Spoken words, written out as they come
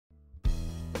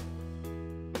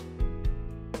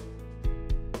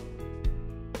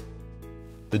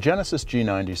The Genesis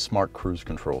G90 Smart Cruise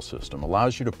Control System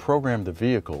allows you to program the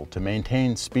vehicle to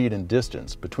maintain speed and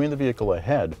distance between the vehicle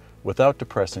ahead without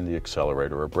depressing the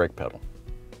accelerator or brake pedal.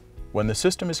 When the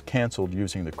system is canceled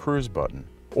using the cruise button,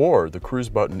 or the cruise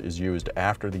button is used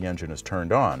after the engine is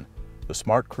turned on, the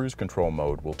Smart Cruise Control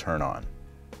mode will turn on.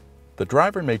 The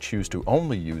driver may choose to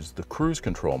only use the cruise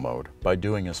control mode by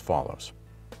doing as follows.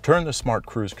 Turn the Smart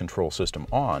Cruise Control system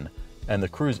on, and the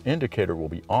cruise indicator will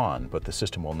be on, but the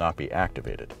system will not be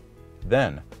activated.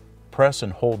 Then, press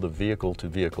and hold the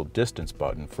vehicle-to-vehicle distance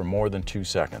button for more than 2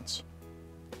 seconds.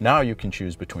 Now you can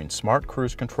choose between Smart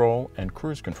Cruise Control and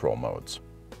Cruise Control modes.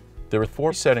 There are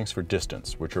 4 settings for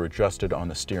distance, which are adjusted on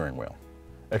the steering wheel.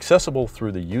 Accessible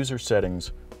through the User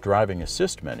Settings Driving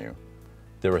Assist menu,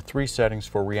 there are 3 settings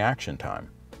for reaction time: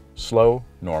 slow,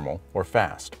 normal, or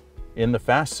fast. In the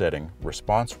fast setting,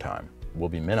 response time will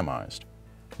be minimized.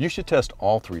 You should test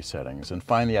all 3 settings and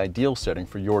find the ideal setting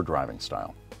for your driving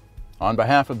style. On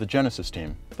behalf of the Genesis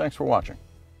team, thanks for watching.